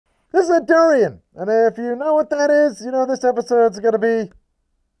This is a durian, and if you know what that is, you know this episode's gonna be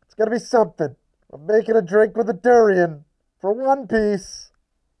something. I'm making a drink with a durian for One Piece.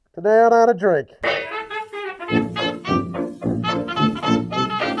 Today on How to Drink.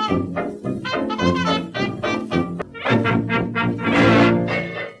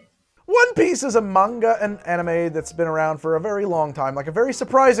 One Piece is a manga and anime that's been around for a very long time, like a very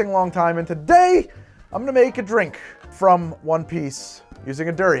surprising long time, and today I'm gonna make a drink from One Piece using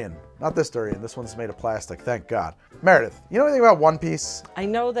a durian. Not this durian, this one's made of plastic, thank God. Meredith, you know anything about One Piece? I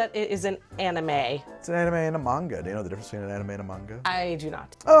know that it is an anime. It's an anime and a manga. Do you know the difference between an anime and a manga? I do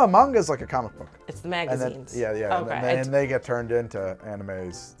not. Oh, manga is like a comic book. It's the magazines. And then, yeah. Okay. And then they get turned into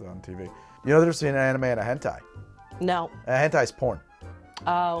animes on TV. You know the difference between an anime and a hentai? No. A hentai is porn.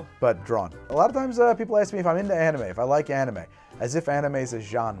 Oh. But drawn. A lot of times people ask me if I'm into anime, if I like anime, as if anime is a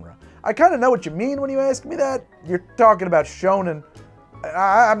genre. I kind of know what you mean when you ask me that. You're talking about shonen.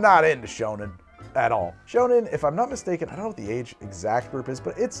 I'm not into shonen at all. Shonen, if I'm not mistaken, I don't know what the age exact group is,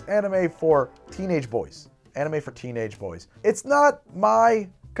 but it's anime for teenage boys. Anime for teenage boys. It's not my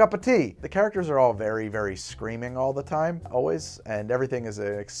cup of tea. The characters are all very, very screaming all the time, always, and everything is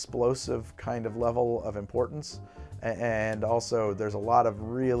an explosive kind of level of importance. And also, there's a lot of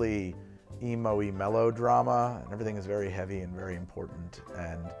really emo-y melodrama, and everything is very heavy and very important,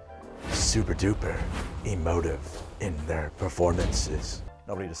 and super duper emotive in their performances.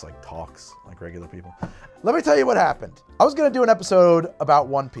 Nobody just like talks like regular people. Let me tell you what happened. I was gonna do an episode about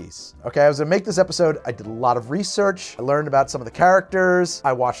One Piece. Okay, I was gonna make this episode. I did a lot of research. I learned about some of the characters.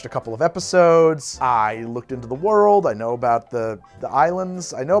 I watched a couple of episodes. I looked into the world. I know about the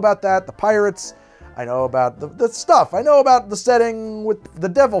islands. I know about that, the pirates. I know about the stuff. I know about the setting with the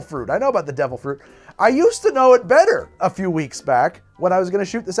devil fruit. I know about the devil fruit. I used to know it better a few weeks back when I was gonna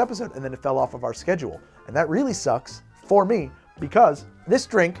shoot this episode, and then it fell off of our schedule. And that really sucks for me because this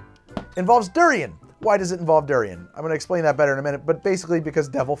drink involves durian. Why does it involve durian? I'm gonna explain that better in a minute, but basically because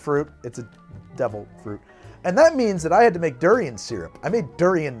devil fruit, it's a devil fruit. And that means that I had to make durian syrup. I made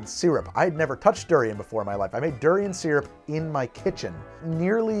durian syrup. I had never touched durian before in my life. I made durian syrup in my kitchen.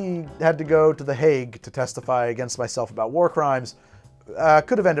 Nearly had to go to The Hague to testify against myself about war crimes.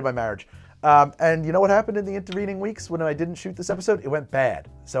 Could have ended my marriage. And you know what happened in the intervening weeks when I didn't shoot this episode? It went bad.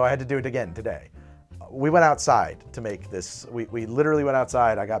 So I had to do it again today. We went outside to make this. We literally went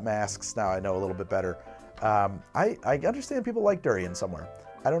outside. I got masks. Now I know a little bit better. I understand people like durian somewhere.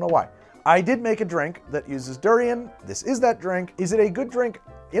 I don't know why. I did make a drink that uses durian. This is that drink. Is it a good drink?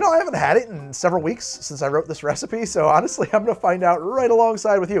 You know, I haven't had it in several weeks since I wrote this recipe, so honestly, I'm gonna find out right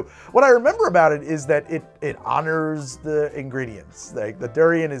alongside with you. What I remember about it is that it honors the ingredients. Like the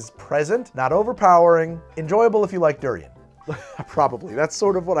durian is present, not overpowering, enjoyable if you like durian. Probably, that's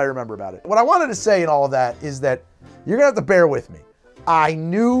sort of what I remember about it. What I wanted to say in all of that is that you're gonna have to bear with me. I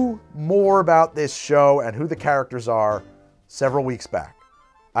knew more about this show and who the characters are several weeks back.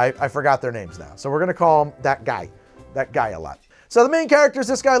 I forgot their names now. So we're gonna call him that guy a lot. So the main character is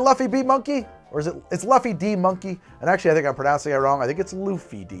this guy, Luffy B. Monkey, or it's Luffy D. Monkey. And actually, I think I'm pronouncing it wrong. I think it's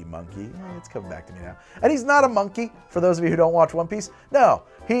Luffy D. Monkey. It's coming back to me now. And he's not a monkey, for those of you who don't watch One Piece. No,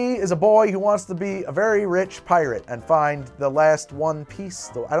 he is a boy who wants to be a very rich pirate and find the last one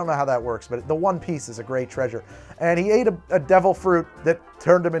piece. I don't know how that works, but the one piece is a great treasure. And he ate a devil fruit that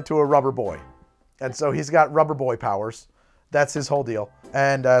turned him into a rubber boy. And so he's got rubber boy powers. That's his whole deal.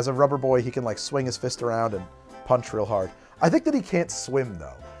 And as a rubber boy, he can like swing his fist around and punch real hard. I think that he can't swim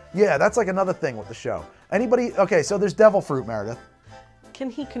though. Yeah, that's like another thing with the show. Anybody, okay, so there's devil fruit, Meredith. Can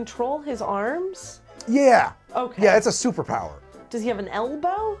he control his arms? Yeah. Okay. Yeah, it's a superpower. Does he have an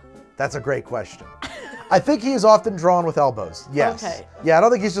elbow? That's a great question. I think he is often drawn with elbows, yes. Okay. Yeah, I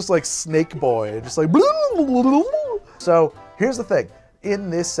don't think he's just like Snake Boy, just like blah, blah, blah, blah, blah. So here's the thing. In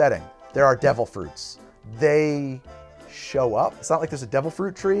this setting, there are devil fruits. They show up. It's not like there's a devil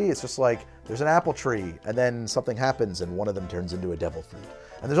fruit tree. It's just like there's an apple tree and then something happens and one of them turns into a devil fruit.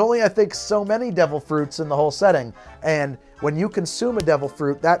 And there's only, I think, so many devil fruits in the whole setting. And when you consume a devil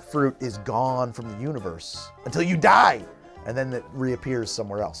fruit, that fruit is gone from the universe until you die. And then it reappears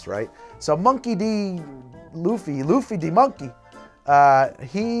somewhere else, right? So Monkey D. Luffy D. Monkey,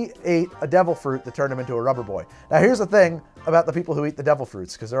 he ate a devil fruit that turned him into a rubber boy. Now here's the thing about the people who eat the devil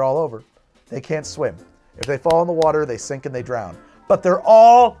fruits, because they're all over. They can't swim. If they fall in the water, they sink and they drown. But they're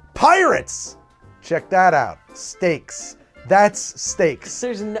all pirates. Check that out. Steaks. That's steaks.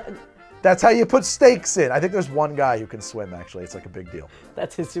 There's no... That's how you put steaks in. I think there's one guy who can swim, actually. It's like a big deal.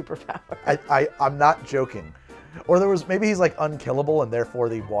 That's his superpower. I'm not joking. Or there was, maybe he's like unkillable and therefore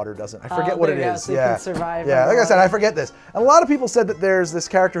the water doesn't, I forget what it is. So you can survive Yeah, like I said, I forget this. And a lot of people said that there's this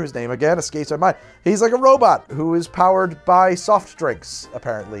character whose name, again, escapes my mind. He's like a robot who is powered by soft drinks,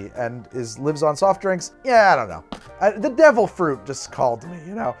 apparently, and lives on soft drinks. Yeah, I don't know. The devil fruit just called to me,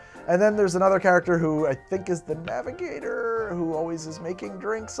 you know. And then there's another character who I think is the navigator, who always is making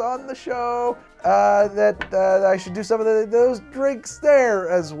drinks on the show, that I should do some of those drinks there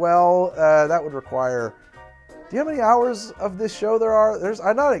as well. That would require... Do you know how many hours of this show there are?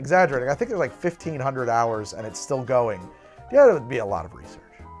 I'm not exaggerating. I think there's like 1,500 hours and it's still going. Yeah, it would be a lot of research.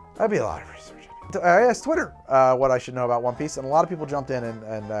 That'd be a lot of research. I asked Twitter what I should know about One Piece, and a lot of people jumped in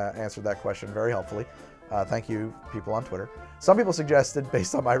and answered that question very helpfully. Thank you, people on Twitter. Some people suggested,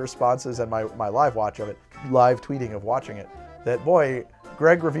 based on my responses and my live watch of it, live tweeting of watching it, that, boy,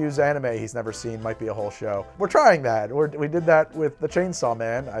 Greg reviews anime he's never seen might be a whole show. We're trying that. We did that with The Chainsaw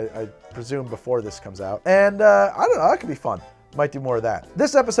Man, I presume before this comes out. And I don't know, that could be fun. Might do more of that.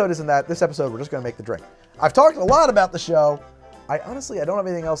 This episode isn't that. This episode, we're just going to make the drink. I've talked a lot about the show. I don't have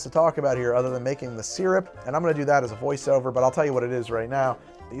anything else to talk about here other than making the syrup, and I'm going to do that as a voiceover, but I'll tell you what it is right now.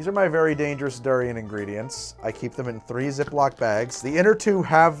 These are my very dangerous durian ingredients. I keep them in 3 Ziploc bags. The inner 2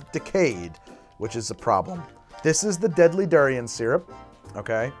 have decayed, which is a problem. This is the deadly durian syrup,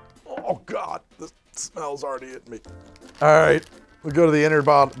 okay? Oh God, the smell's already hitting me. All right, we go to the inner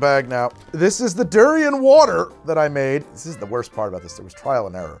bag now. This is the durian water that I made. This is the worst part about this. There was trial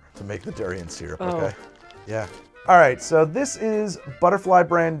and error to make the durian syrup, okay? Yeah. All right, so this is Butterfly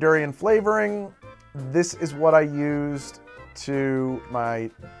brand durian flavoring. This is what I used to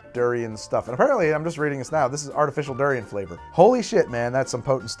my durian stuff. And apparently, I'm just reading this now, this is artificial durian flavor. Holy shit, man, that's some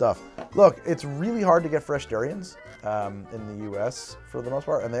potent stuff. Look, it's really hard to get fresh durians in the US for the most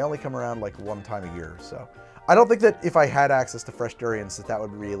part, and they only come around like 1 time a year. So I don't think that if I had access to fresh durians that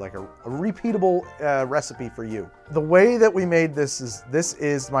would be like a repeatable recipe for you. The way that we made this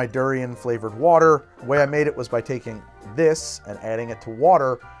is my durian flavored water. The way I made it was by taking this and adding it to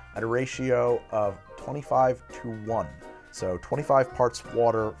water at a ratio of 25:1. So 25 parts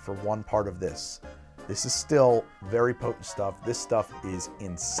water for 1 part of this. This is still very potent stuff. This stuff is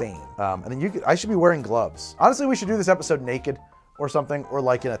insane. And then I should be wearing gloves. Honestly, we should do this episode naked or something, or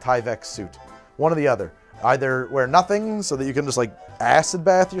like in a Tyvek suit. One or the other. Either wear nothing so that you can just like acid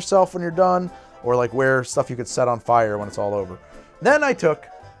bath yourself when you're done, or like wear stuff you could set on fire when it's all over. Then I took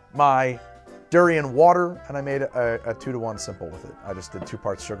my durian water and I made a 2-to-1 simple with it. I just did 2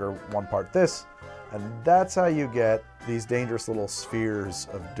 parts sugar, 1 part this. And that's how you get these dangerous little spheres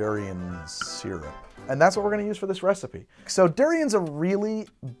of durian syrup. And that's what we're gonna use for this recipe. So durian's a really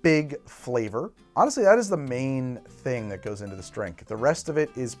big flavor. Honestly, that is the main thing that goes into this drink. The rest of it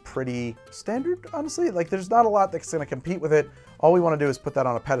is pretty standard, honestly. Like there's not a lot that's gonna compete with it. All we wanna do is put that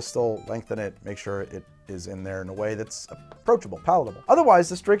on a pedestal, lengthen it, make sure it is in there in a way that's approachable, palatable. Otherwise,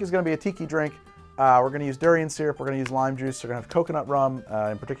 this drink is gonna be a tiki drink. We're gonna use durian syrup, we're gonna use lime juice, we're gonna have coconut rum,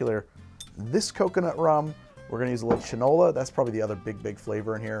 in particular, this coconut rum. We're gonna use a little Chinola. That's probably the other big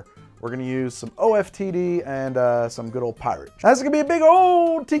flavor in here. We're gonna use some O.F.T.D and some good old pirate. That's gonna be a big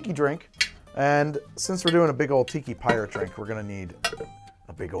old tiki drink. And since we're doing a big old tiki pirate drink, we're gonna need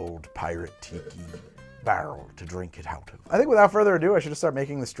a big old pirate tiki barrel to drink it out of. I think without further ado, I should just start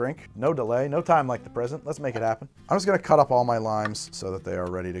making this drink. No delay, no time like the present. Let's make it happen. I'm just gonna cut up all my limes so that they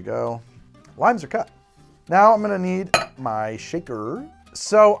are ready to go. Limes are cut. Now I'm gonna need my shaker.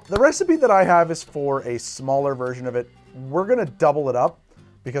 So the recipe that I have is for a smaller version of it. We're gonna double it up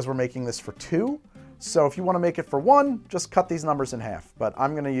because we're making this for 2. So if you wanna make it for 1, just cut these numbers in half. But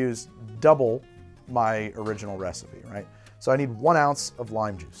I'm gonna use double my original recipe, right? So I need 1 ounce of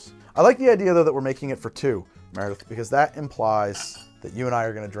lime juice. I like the idea though that we're making it for 2, Meredith, because that implies that you and I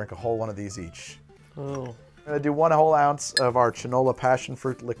are gonna drink a whole one of these each. Oh. I'm gonna do 1 whole ounce of our Chinola passion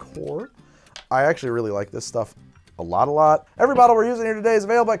fruit liqueur. I actually really like this stuff a lot. Every bottle we're using here today is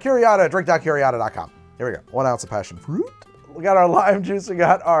available at Curiata, drink.curiata.com. Here we go, 1 ounce of passion fruit. We got our lime juice, we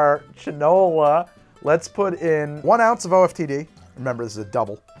got our Chinola. Let's put in 1 ounce of O.F.T.D. Remember, this is a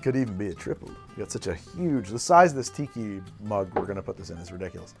double. Could even be a triple. You got such a huge, the size of this tiki mug we're gonna put this in is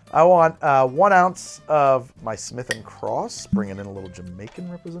ridiculous. I want 1 ounce of my Smith & Cross, bringing in a little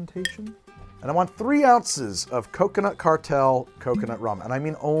Jamaican representation. And I want 3 ounces of coconut cartel coconut rum. And I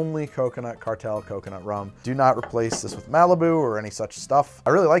mean only coconut cartel coconut rum. Do not replace this with Malibu or any such stuff.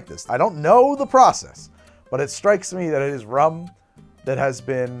 I really like this. I don't know the process, but it strikes me that it is rum that has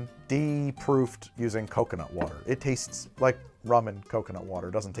been de-proofed using coconut water. It tastes like rum and coconut water.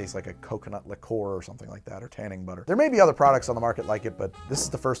 It doesn't taste like a coconut liqueur or something like that, or tanning butter. There may be other products on the market like it, but this is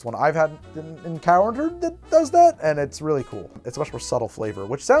the first one I've encountered that does that, and it's really cool. It's a much more subtle flavor,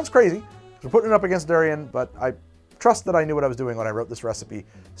 which sounds crazy, So we're putting it up against durian, but I trust that I knew what I was doing when I wrote this recipe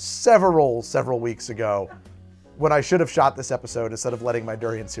several weeks ago, when I should have shot this episode instead of letting my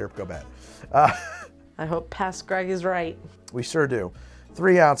durian syrup go bad. I hope past Greg is right. We sure do.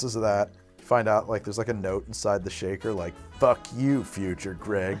 3 ounces of that. Find out like there's like a note inside the shaker like, fuck you, future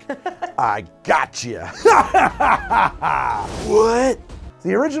Greg. I got you. What?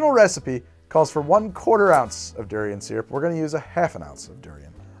 The original recipe calls for 1/4 ounce of durian syrup. We're going to use a 1/2 ounce of durian.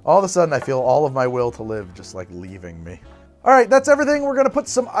 All of a sudden, I feel all of my will to live just like leaving me. All right, that's everything. We're going to put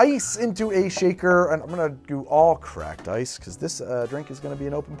some ice into a shaker, and I'm going to do all cracked ice because this drink is going to be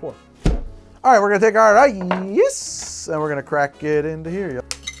an open pour. All right, we're going to take our ice, and we're going to crack it into here.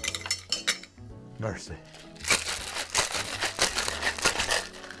 Mercy.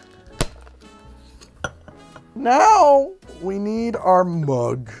 Now we need our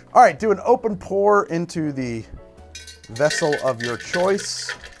mug. All right, do an open pour into the vessel of your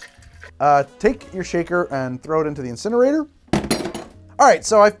choice. Take your shaker and throw it into the incinerator. All right,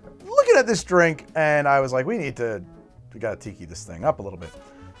 so I'm looking at this drink and I was like, we gotta tiki this thing up a little bit.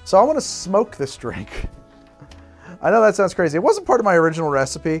 So I want to smoke this drink. I know that sounds crazy. It wasn't part of my original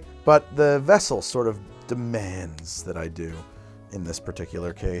recipe, but the vessel sort of demands that I do in this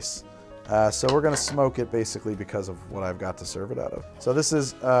particular case. So we're gonna smoke it basically because of what I've got to serve it out of. So this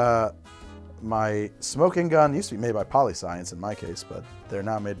is my smoking gun. Used to be made by Polyscience in my case, but they're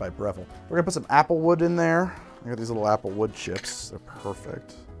now made by Breville. We're gonna put some apple wood in there. I got these little apple wood chips. They're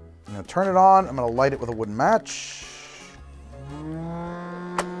perfect. I'm gonna turn it on. I'm gonna light it with a wooden match.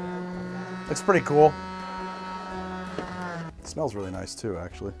 Looks pretty cool. It smells really nice too,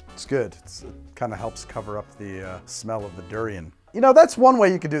 actually. It's good. It kind of helps cover up the smell of the durian. You know, that's one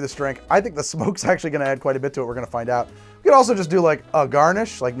way you could do this drink. I think the smoke's actually gonna add quite a bit to it. We're gonna find out. We could also just do like a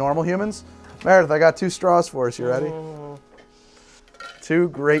garnish, like normal humans. Meredith, I got 2 straws for us. You ready? 2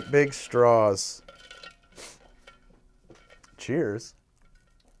 great big straws. Cheers.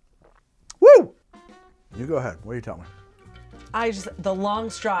 Woo! You go ahead. What are you telling me? The long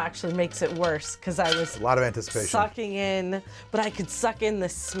straw actually makes it worse because I was A lot of anticipation. sucking in, but I could suck in the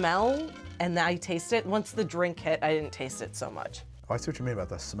smell and I taste it. Once the drink hit, I didn't taste it so much. Oh, I see what you mean about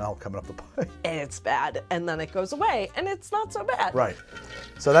the smell coming up the pipe. And it's bad, and then it goes away, and it's not so bad. Right.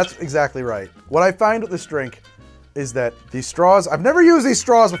 So that's exactly right. What I find with this drink is that these straws, I've never used these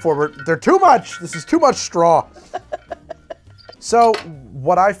straws before, but they're too much. This is too much straw. So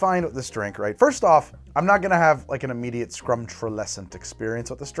what I find with this drink, right? First off, I'm not gonna have like an immediate scrumtrolescent experience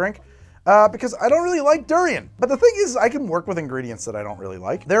with this drink because I don't really like durian. But the thing is, I can work with ingredients that I don't really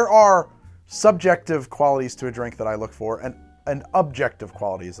like. There are subjective qualities to a drink that I look for and objective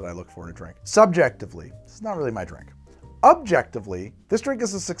qualities that I look for in a drink. Subjectively, this is not really my drink. Objectively, this drink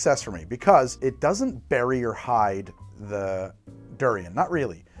is a success for me because it doesn't bury or hide the durian, not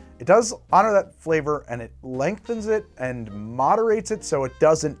really. It does honor that flavor and it lengthens it and moderates it so it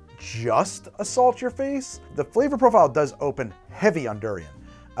doesn't just assault your face. The flavor profile does open heavy on durian.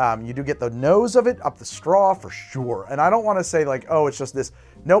 You do get the nose of it up the straw for sure. And I don't want to say like, oh, it's just this.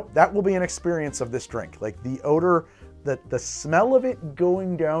 Nope, that will be an experience of this drink. Like the odor, the smell of it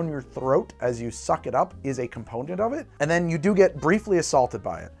going down your throat as you suck it up is a component of it. And then you do get briefly assaulted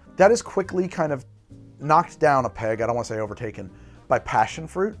by it. That is quickly kind of knocked down a peg, I don't want to say overtaken, by passion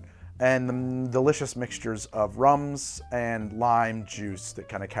fruit and the delicious mixtures of rums and lime juice that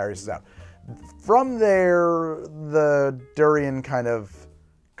kind of carries us out. From there, the durian kind of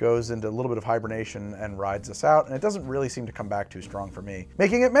goes into a little bit of hibernation and rides us out, and it doesn't really seem to come back too strong for me,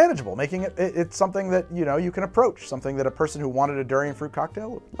 making it manageable, making it's something that, you know, you can approach, something that a person who wanted a durian fruit cocktail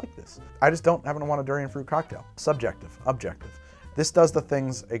would like this. I just don't happen to want a durian fruit cocktail. Subjective, objective. This does the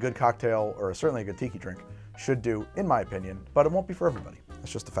things a good cocktail, or certainly a good tiki drink, should do, in my opinion, but it won't be for everybody.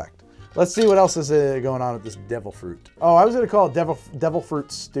 That's just a fact. Let's see what else is going on with this devil fruit. Oh, I was gonna call it devil fruit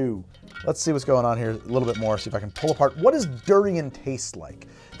stew. Let's see what's going on here a little bit more, see if I can pull apart. What does durian taste like?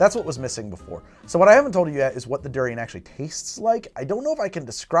 That's what was missing before. So what I haven't told you yet is what the durian actually tastes like. I don't know if I can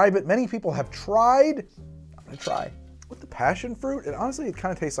describe it. Many people have tried. I'm gonna try. With the passion fruit, honestly, it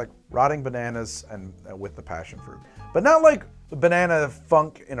kind of tastes like rotting bananas and with the passion fruit. But not like banana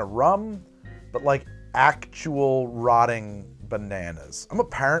funk in a rum, but like actual rotting bananas. I'm a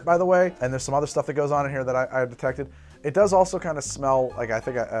parent, by the way, and there's some other stuff that goes on in here that I detected. It does also kind of smell like, I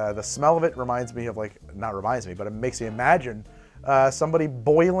think the smell of it reminds me of like, not reminds me, but it makes me imagine somebody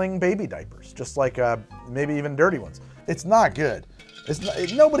boiling baby diapers, just like maybe even dirty ones. It's not good.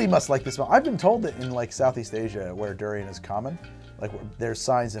 Nobody must like this smell. I've been told that in like Southeast Asia, where durian is common, like there's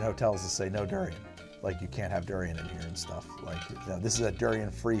signs in hotels that say no durian. Like you can't have durian in here and stuff. Like, you know, this is a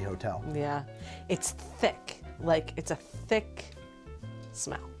durian-free hotel. Yeah, it's thick. Like it's a thick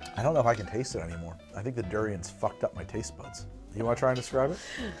smell. I don't know if I can taste it anymore. I think the durian's fucked up my taste buds. You want to try and describe it?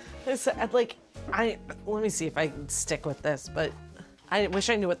 It's like, let me see if I can stick with this, but I wish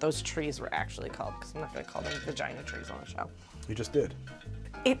I knew what those trees were actually called, because I'm not going to call them vagina trees on the show. You just did.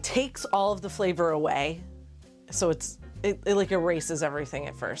 It takes all of the flavor away, so it like erases everything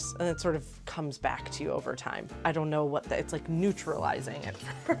at first, and it sort of comes back to you over time. I don't know what it's like neutralizing it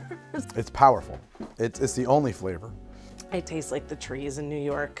first. It's powerful. It's the only flavor. It tastes like the trees in New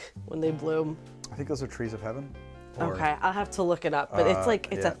York when they bloom. I think those are trees of heaven. Okay, I'll have to look it up, but it's like,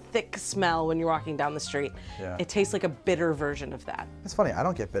 it's yeah. a thick smell when you're walking down the street. Yeah. It tastes like a bitter version of that. It's funny, I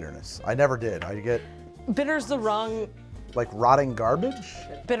don't get bitterness. I never did. I get Bitter's the wrong, like rotting garbage.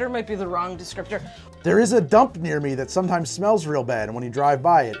 bitter might be the wrong descriptor. There is a dump near me that sometimes smells real bad, and when you drive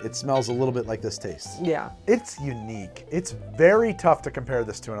by it, it smells a little bit like this taste. Yeah. It's unique. It's very tough to compare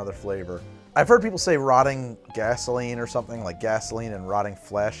this to another flavor. I've heard people say rotting gasoline or something, like gasoline and rotting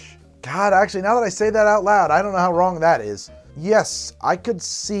flesh. God, actually, now that I say that out loud, I don't know how wrong that is. Yes, I could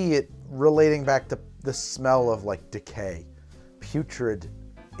see it relating back to the smell of like decay. Putrid,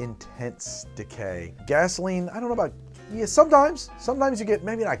 intense decay. Gasoline, I don't know about, yeah, sometimes you get,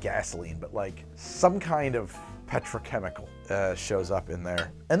 maybe not gasoline, but like some kind of petrochemical shows up in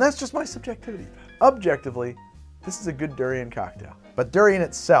there. And that's just my subjectivity. Objectively, this is a good durian cocktail. But durian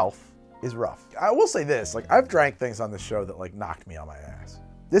itself is rough. I will say this, like I've drank things on this show that like knocked me on my ass.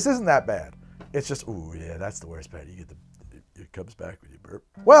 This isn't that bad. It's just, ooh, yeah, that's the worst part. You get it comes back when you burp.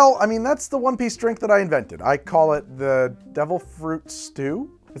 Well, I mean, that's the one-piece drink that I invented. I call it the Devil Fruit Stew.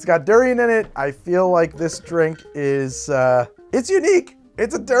 It's got durian in it. I feel like this drink is, it's unique.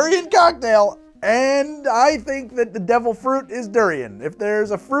 It's a durian cocktail. And I think that the devil fruit is durian. If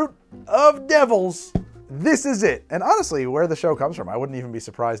there's a fruit of devils, this is it. And honestly, where the show comes from, I wouldn't even be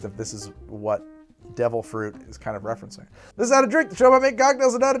surprised if this is what devil fruit is kind of referencing. This is How to Drink, the show about making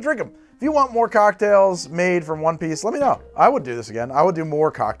cocktails and how to drink them. If you want more cocktails made from One Piece, let me know. I would do this again. I would do more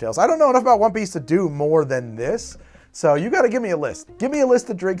cocktails. I don't know enough about One Piece to do more than this, so you got to give me a list. Give me a list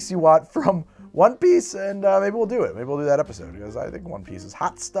of drinks you want from One Piece, and maybe we'll do it. Maybe we'll do that episode, because I think One Piece is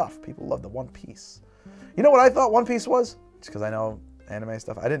hot stuff. People love the One Piece. You know what I thought One Piece was? Just because I know anime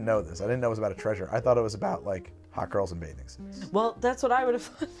stuff. I didn't know this. I didn't know it was about a treasure. I thought it was about like hot girls in bathing suits. Well, that's what I would have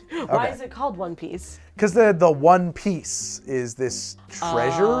thought. Why Okay. is it called One Piece? Because the One Piece is this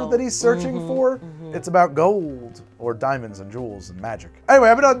treasure that he's searching for. It's about gold or diamonds and jewels and magic. Anyway,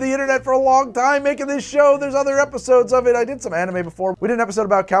 I've been on the internet for a long time making this show. There's other episodes of it. I did some anime before. We did an episode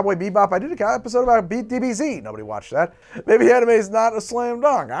about Cowboy Bebop. I did an episode about DBZ. Nobody watched that. Maybe anime is not a slam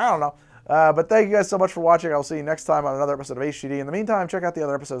dunk. I don't know. But thank you guys so much for watching. I'll see you next time on another episode of HGD. In the meantime, check out the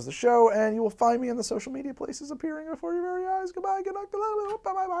other episodes of the show, and you will find me in the social media places appearing before your very eyes. Goodbye, good night,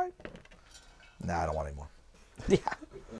 bye-bye. Nah, I don't want any more. Yeah.